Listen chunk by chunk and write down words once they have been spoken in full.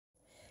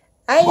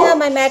Hiya,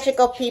 my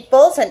magical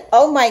peoples, and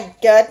oh my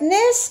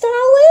goodness,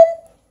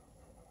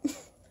 Stalin!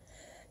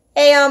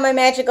 Hey, all my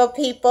magical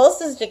peoples,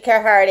 this is your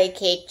Carhartt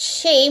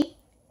AKG,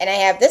 and I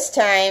have this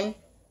time...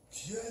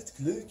 Just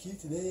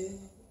Glowki today.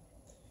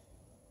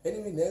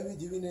 Anyway, now we're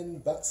doing an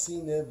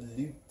unboxing of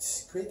Loot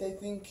Crate, I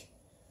think.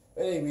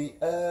 Anyway,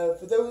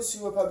 for those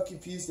who are probably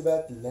confused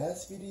about the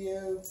last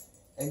video,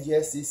 and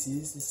yes, this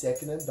is the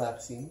second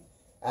unboxing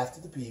after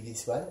the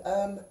previous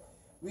one,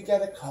 we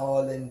got a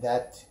call and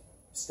that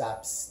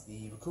stops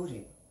the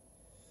recording.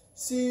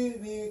 So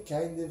we're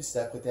kind of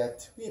stuck with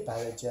that. We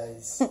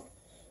apologize.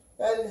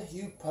 Well,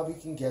 you probably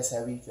can guess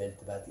how we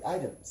felt about the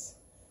items.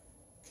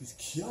 Because,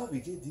 yeah, we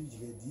didn't.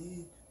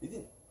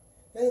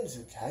 The items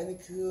were kind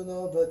of cool and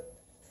all, but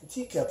the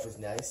teacup was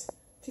nice.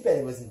 Too bad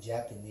it wasn't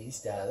Japanese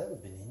style. That would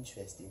have been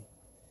interesting.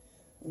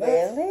 But,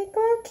 Really,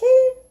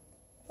 Glowki?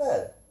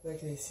 well, what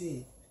can I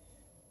say?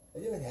 I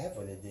don't have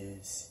one of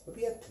those. But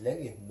we have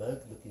plenty of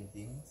mug-looking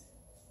things.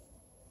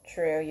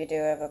 True, you do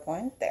have a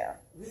point there.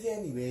 But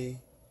anyway,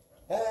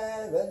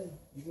 well,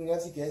 you can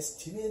also guess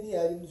too many of the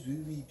items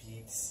will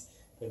repeats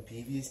from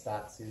previous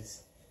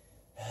boxes.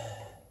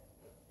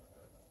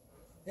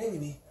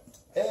 Anyway,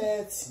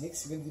 next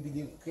we're going to be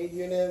doing crate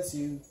here now,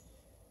 so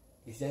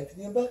it's time for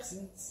the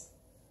unboxings.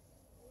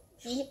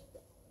 Heep.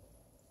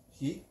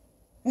 Heep?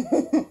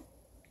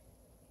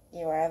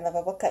 You are a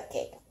lovable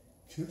cupcake.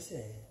 Cool.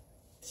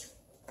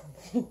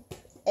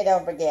 And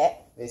don't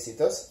forget.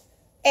 Leucetios.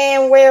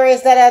 And where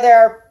is that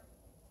other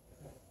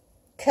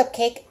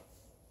cupcake?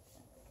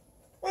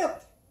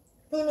 What?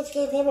 Pretty much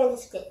gave him all the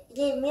script. He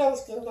gave me all the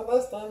script the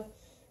last time.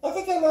 I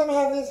think I let him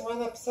have this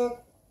one episode.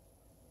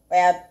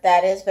 Well,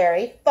 that is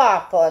very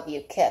thoughtful of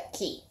you,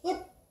 Cupkey.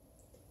 Yep.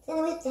 So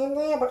anyway, time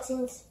for the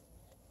unboxings.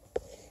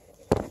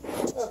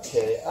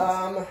 Okay,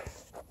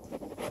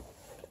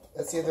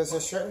 let's see if there's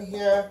a shirt in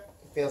here.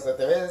 It feels like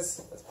there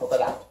is. Let's pull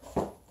that out.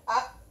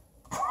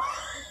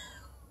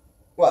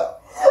 What?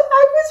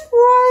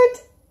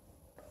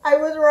 I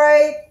was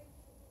right.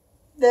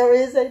 There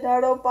is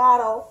another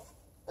bottle.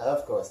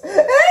 Of course.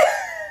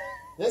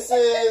 This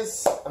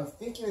is, I'm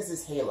thinking this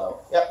is Halo.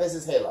 Yep, this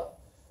is Halo.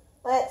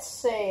 Let's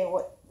see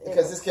what...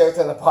 Because this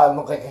character on the bottom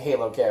looked like a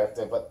Halo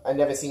character, but I've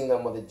never seen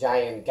them with a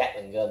giant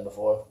Gatling gun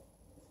before.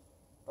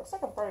 Looks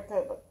like a pretty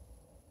good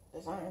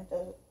design,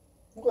 does it?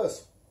 Of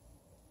course.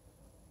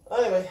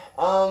 Anyway,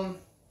 well,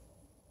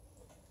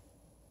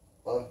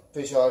 I'm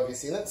pretty sure all of you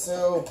seen it,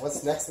 so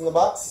what's next in the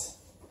box?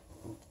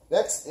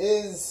 Next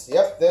is,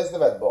 yep, there's the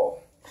Red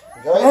Bull.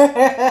 Enjoy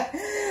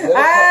it.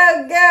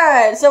 Oh,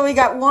 good. So we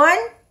got one,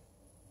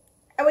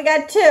 and we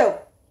got two.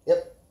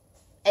 Yep.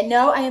 And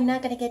no, I am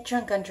not going to get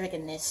drunk on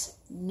drinking this.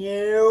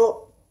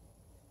 No.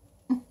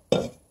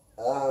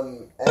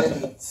 And,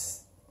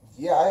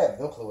 yeah, I have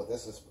no clue what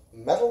this is.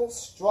 Metal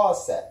straw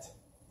set.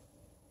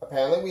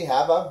 Apparently we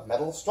have a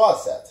metal straw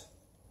set.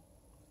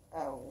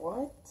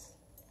 What?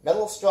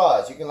 Metal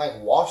straws. You can, like,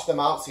 wash them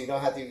out so you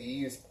don't have to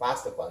use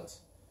plastic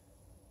ones.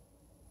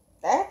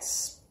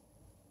 That's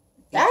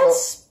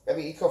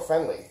Maybe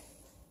eco-friendly.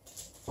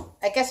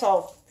 I guess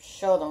I'll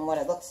show them what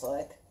it looks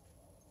like.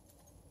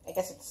 I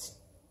guess it's...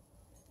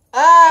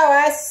 Oh,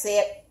 I see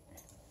it.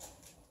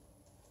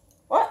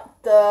 What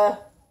the...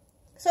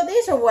 So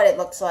these are what it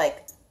looks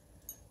like.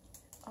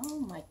 Oh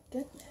my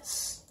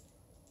goodness.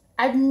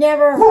 I've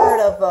never heard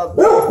of a...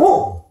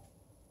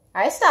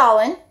 Hi,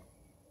 Stalin.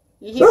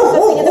 You hear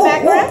something in the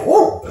background?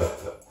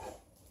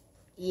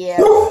 Yeah.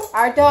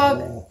 Our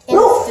dog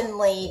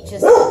instantly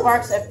just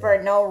barks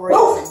for no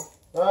reason.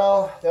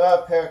 Well, there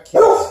are a pair of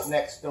kids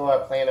next door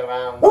playing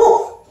around.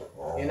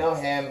 You know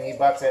him, he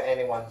barks at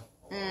anyone.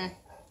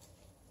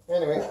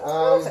 Anyway,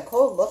 Those are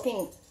cool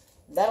looking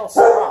metal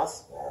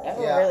straws.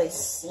 Never really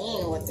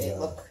seen what they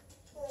look.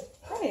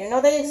 I didn't even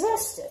know they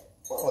existed.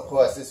 Well, of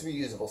course, there's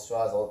reusable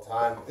straws all the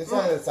time. This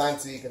one is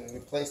designed so you can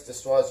replace the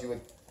straws you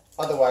would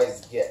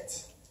otherwise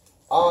get.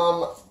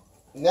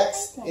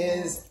 Next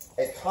is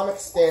a comic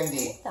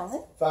standee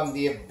from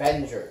the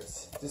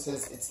Avengers. This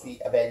is, it's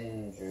the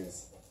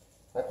Avengers.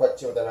 Not quite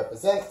sure what that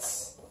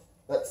represents.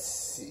 Let's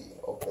see.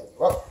 Open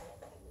you up.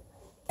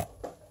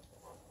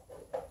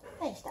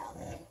 Hey,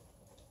 Stalin.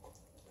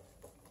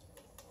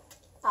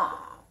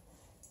 Ah,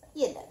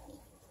 you love me.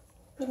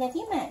 You love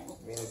your mommy.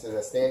 I mean, is it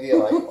a standee of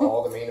like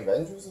all the main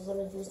Avengers or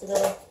something fused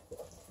together?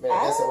 I mean,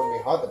 I guess it would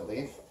be hard to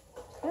believe.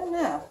 I don't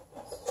know.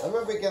 I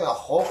remember getting a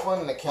Hulk one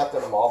and a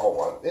Captain Marvel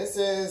one. This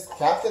is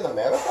Captain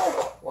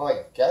America? Well,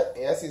 I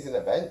guess he's an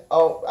Avenger.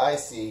 Oh, I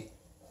see.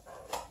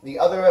 The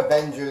other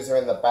Avengers are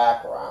in the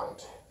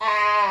background.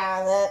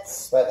 Ah,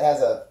 that's... But it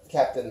has a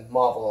Captain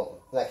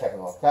Marvel, not Captain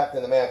Marvel,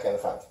 Captain America in the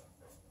front.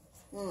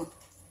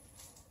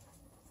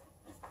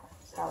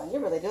 Stalin, you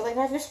really do like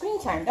to have your screen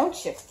time,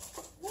 don't you?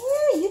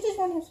 Yeah, you just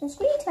want to have some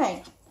screen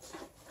time.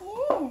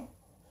 Yeah.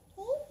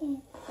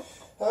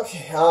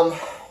 Okay,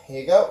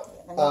 here you go.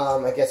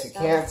 I guess you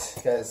can't,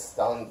 because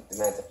Stalin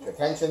demands extra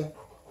attention.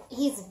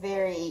 He's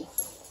very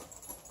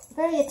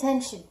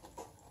attention.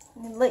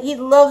 He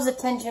loves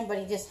attention, but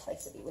he just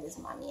likes to be with his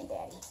mommy and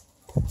daddy.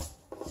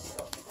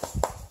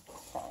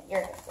 So,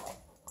 you're a good boy.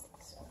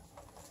 So.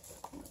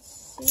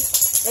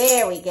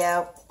 There we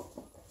go.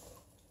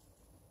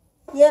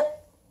 Yep.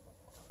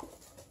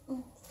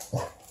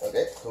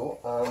 Okay, cool.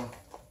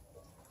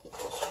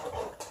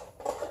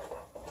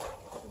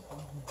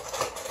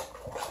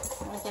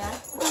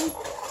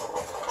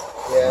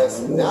 Yes,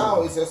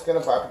 now he's just gonna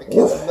bark at the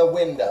kids from the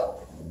window.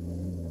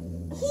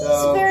 He's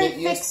very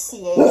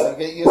fixated. So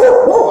get used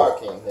to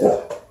barking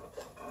here.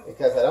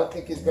 Because I don't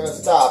think he's gonna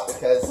stop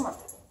because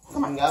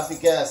you can obviously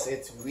guess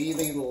it's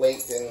really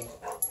late in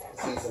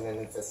the season and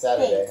it's a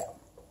Saturday.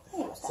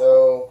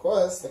 So of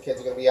course the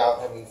kids are gonna be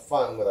out having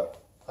fun with a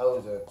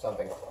hose or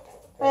something.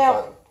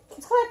 Well,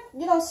 it's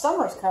like,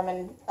 summer's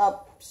coming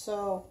up,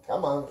 so.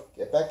 Come on,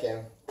 get back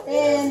in.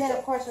 And then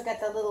of course we got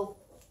the little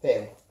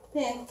pin,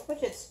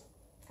 which is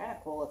kind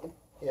of cool looking.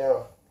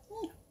 Yeah.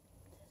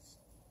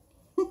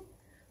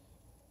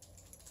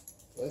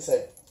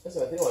 Listen, I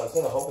think I was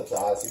going to hope it's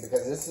Odyssey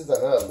because this is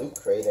another loot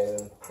crate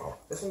and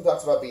this one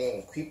talks about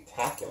being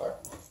creeptacular.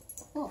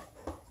 Oh.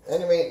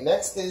 Anyway,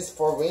 next is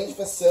for range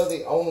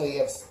facility only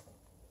of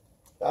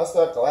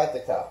Battlestar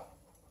Galactica.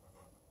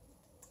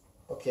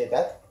 Okay,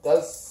 that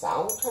does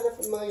sound kind of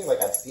familiar,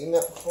 like I've seen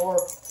that before.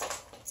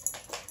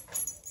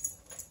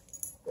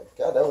 But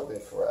God, that would have been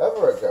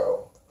forever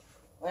ago.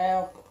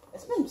 Well,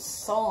 it's been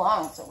so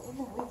long, so we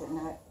did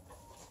not.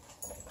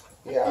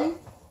 Yeah.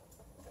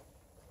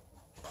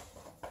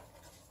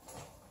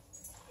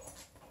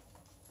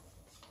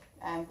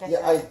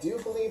 Yeah, I do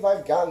believe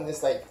I've gotten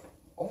this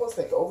almost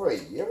over a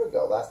year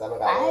ago. Last time I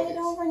got it. I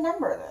don't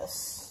remember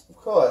this. Of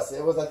course,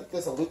 it was. I think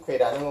there's a loot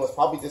crate. I don't know. It was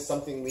probably just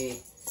something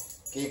we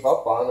gave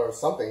up on or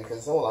something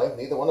because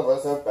neither one of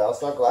us are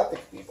Battlestar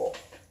Galactica people.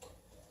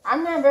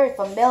 I'm not very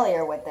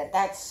familiar with it.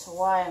 That's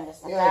why I'm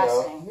just asking.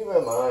 Yeah, neither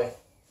am I.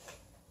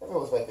 Never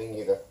was my thing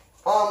either.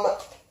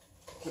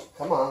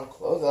 Come on,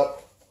 close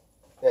up.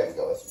 There we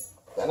go. That's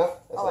enough.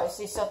 That's enough. I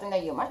see something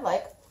that you might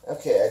like.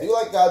 Okay, I do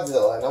like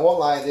Godzilla, and I won't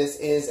lie, this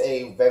is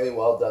a very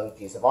well done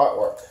piece of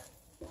artwork.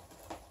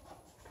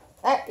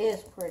 That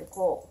is pretty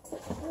cool.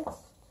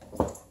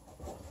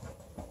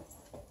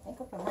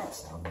 Think of the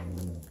next.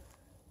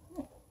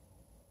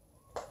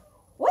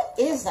 What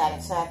is that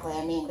exactly?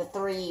 I mean, the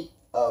three...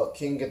 Oh,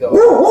 King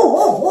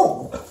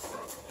Ghidorah.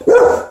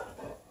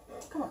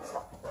 Come on,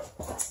 stop.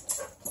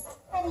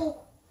 Honey.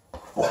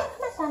 Come on,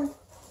 son.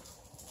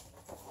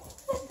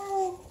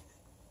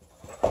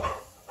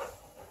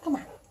 Come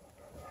on.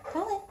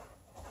 Come on.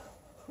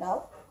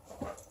 No.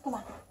 Come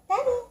on.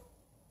 Daddy.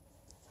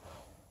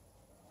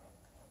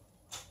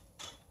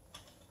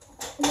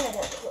 I'm going to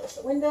have to close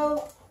the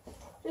window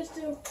just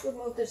to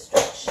remove the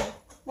distraction.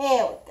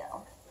 There we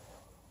go.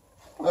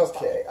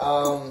 Okay,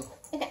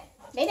 Okay,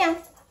 lay down.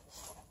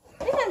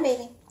 Lay down,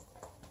 baby.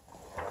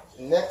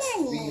 Next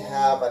we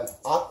have an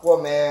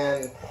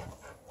Aquaman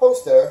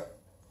poster,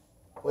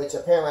 which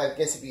apparently I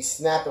guess if you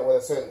snap it with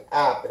a certain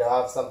app, it'll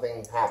have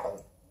something happen.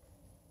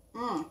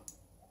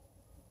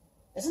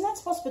 Isn't that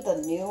supposed to be the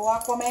new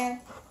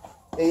Aquaman?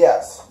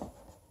 Yes.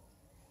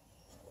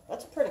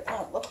 That's pretty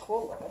kind of look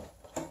cool looking.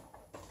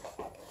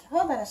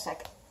 Hold on a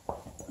second.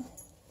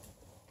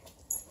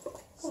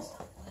 Come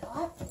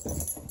on.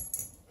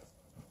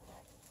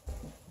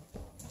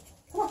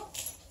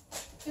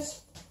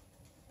 Just,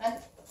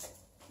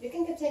 you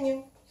can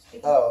continue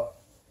speaking. Oh.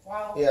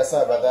 Wow. Yeah,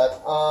 sorry about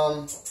that.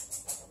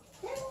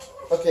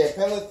 Okay,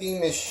 apparently the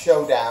theme is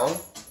Showdown.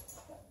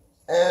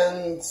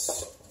 And,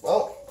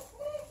 well,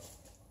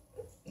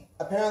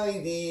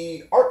 apparently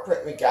the art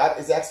print we got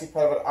is actually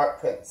part of an art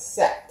print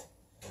set.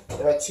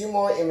 There are 2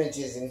 more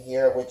images in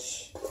here,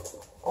 which,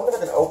 I wonder if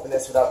I can open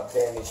this without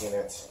damaging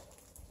it.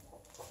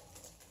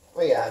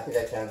 Oh yeah, I think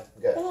I can.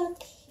 Good.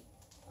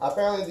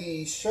 Apparently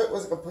the shirt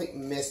was a complete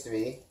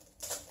mystery.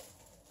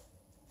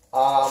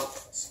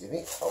 Excuse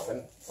me.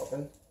 Open.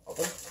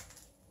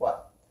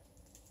 What?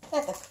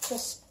 Nothing.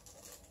 Just.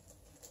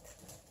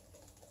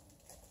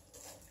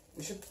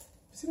 We should. It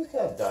seems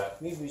kind of dark.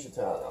 Maybe we should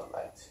turn on the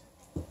light.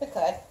 We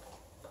could.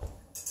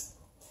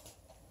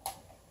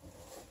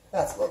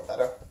 That's a little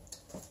better.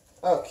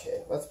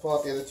 Okay, let's pull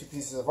out the other 2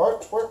 pieces of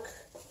artwork.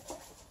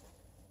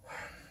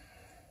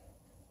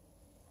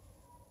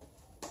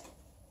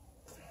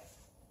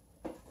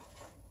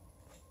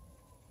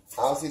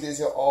 Obviously, these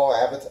are all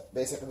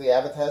basically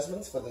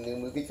advertisements for the new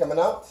movie coming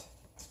out.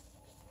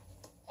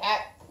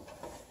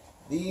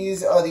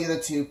 These are the other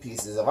 2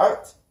 pieces of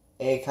art.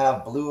 A kind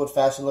of blue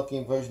old-fashioned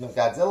looking version of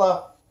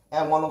Godzilla,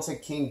 and one looks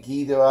like King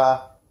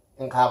Ghidorah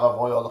in kind of a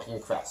royal looking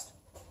crest.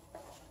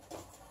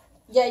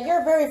 Yeah,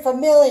 you're very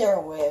familiar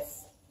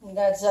with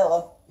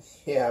Godzilla.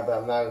 Yeah, but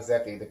I'm not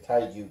exactly the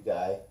kaiju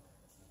guy.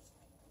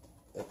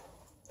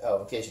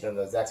 Oh, in case you don't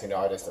know, there's actually an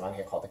artist around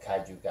here called the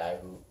Kaiju guy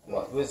who,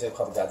 well, he was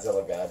called the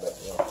Godzilla guy, but,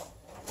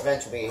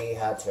 eventually he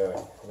had to,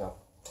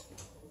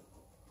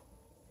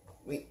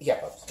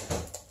 ups.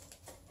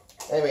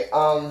 Anyway,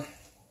 I'm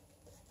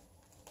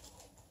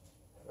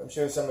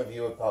sure some of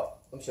you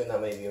I'm sure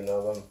not many of you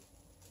know them.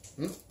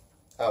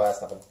 Oh,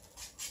 that's nothing.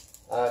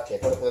 Okay,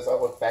 put this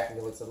artwork back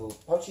into its little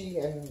pouchy,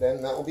 and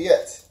then that will be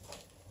it.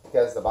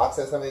 Because the box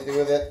has something to do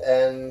with it,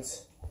 and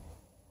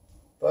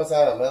plus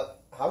I don't know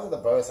how's it a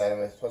bonus item?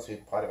 It's supposed to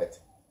be part of it.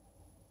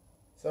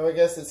 So I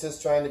guess it's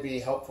just trying to be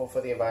helpful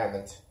for the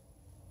environment.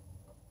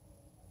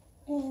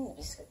 And let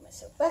me scoot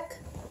myself back.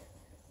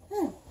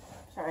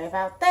 Sorry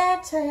about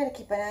that. I had to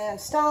keep an eye on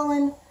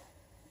Stalin.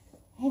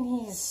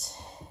 And he's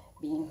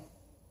being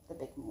the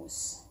big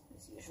moose,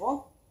 as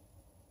usual.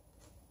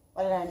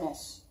 What did I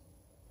miss?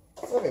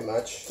 Nothing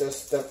much.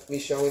 Just me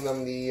showing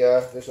them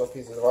the visual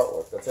pieces of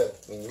artwork. That's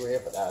it. I mean, you were here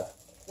for that.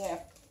 Yeah.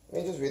 I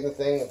mean, just reading the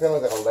thing.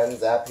 Apparently there's a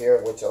lens app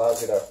here, which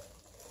allows you to,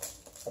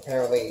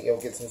 apparently, you'll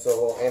get some sort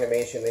of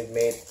animation they've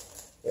made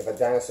with a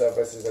dinosaur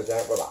versus a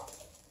giant robot.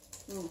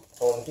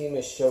 Oh, the theme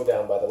is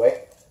Showdown, by the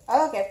way.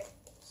 Oh, okay.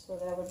 So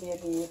that would be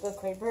the good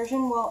crate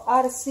version, while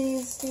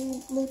Odyssey's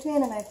the loot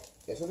anime.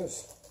 Yes, it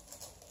is.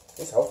 At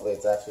least hopefully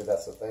it's actually,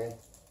 that's the thing.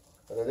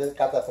 Because I just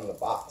got that from the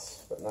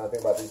box. But now I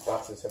think about these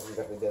boxes have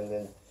definitely been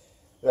in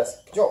the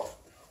best control.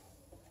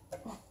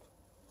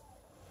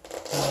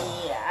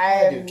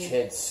 Yeah, Why do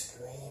kids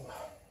scream?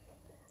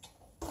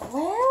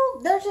 Well,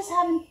 they're just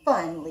having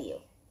fun,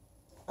 Leo.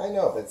 I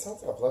know, but it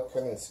sounds like a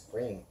blood-curdling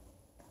scream.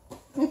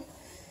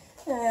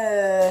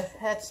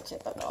 That's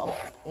typical.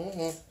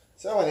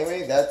 So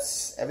anyway,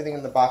 that's everything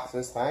in the box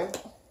this time.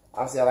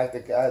 Obviously, I like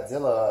the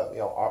Godzilla,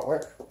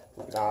 artwork.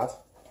 Looking odd.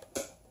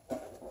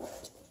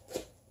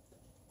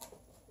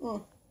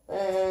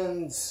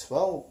 And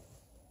well,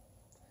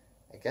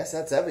 I guess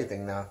that's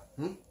everything now.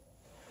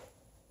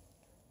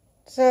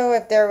 So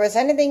if there was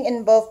anything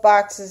in both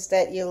boxes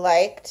that you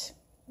liked,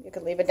 you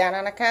could leave it down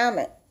on a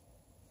comment.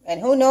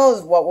 And who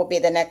knows what will be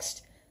the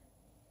next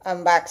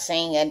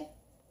unboxing and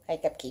hi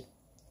Cupki.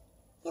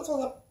 That's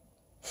what's up.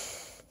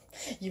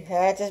 You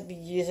had to be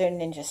using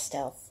ninja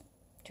stealth,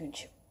 don't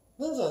you?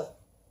 Ninja.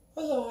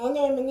 Oh yeah, I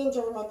know I'm a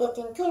ninja with my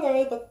built-in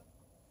kunai, but...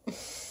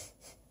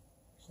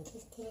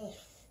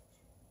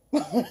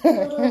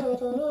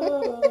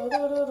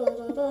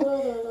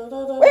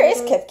 Where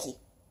is Cupki?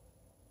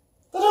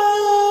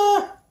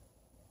 Ta-da!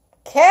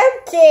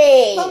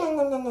 Cupki!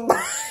 No.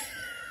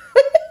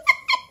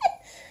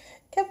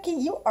 Cupki,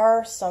 you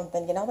are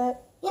something, you know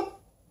that? Yep.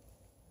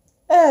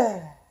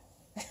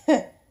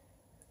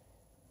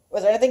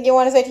 Was there anything you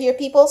want to say to your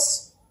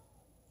peoples?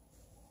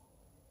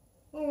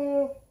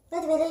 Not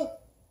really.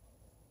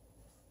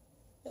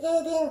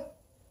 Anything?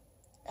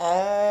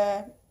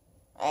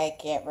 I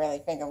can't really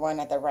think of one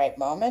at the right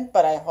moment,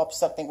 but I hope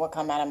something will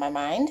come out of my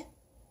mind.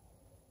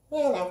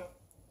 Yeah, no.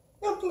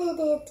 Hopefully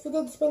we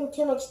did spend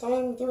too much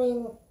time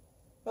doing,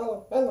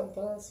 random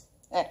things.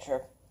 That's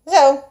true.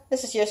 So,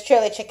 this is yours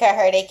truly,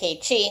 Chikahard, aka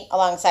Chi,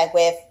 alongside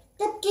with...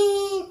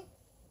 Cupki!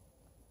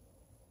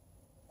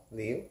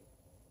 Leo?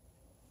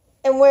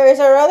 And where is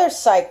our other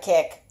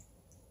sidekick?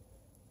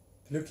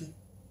 Glowki.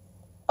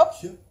 Oh.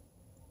 Here.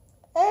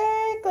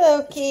 Hey,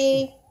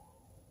 Glowki.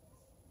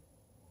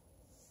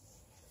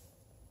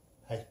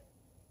 Hi.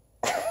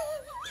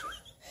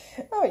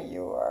 Oh,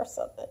 you are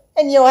something.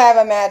 And you'll have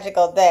a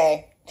magical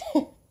day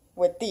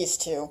with these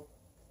two.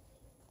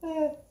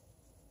 Bye.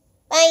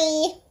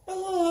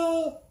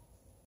 Bye.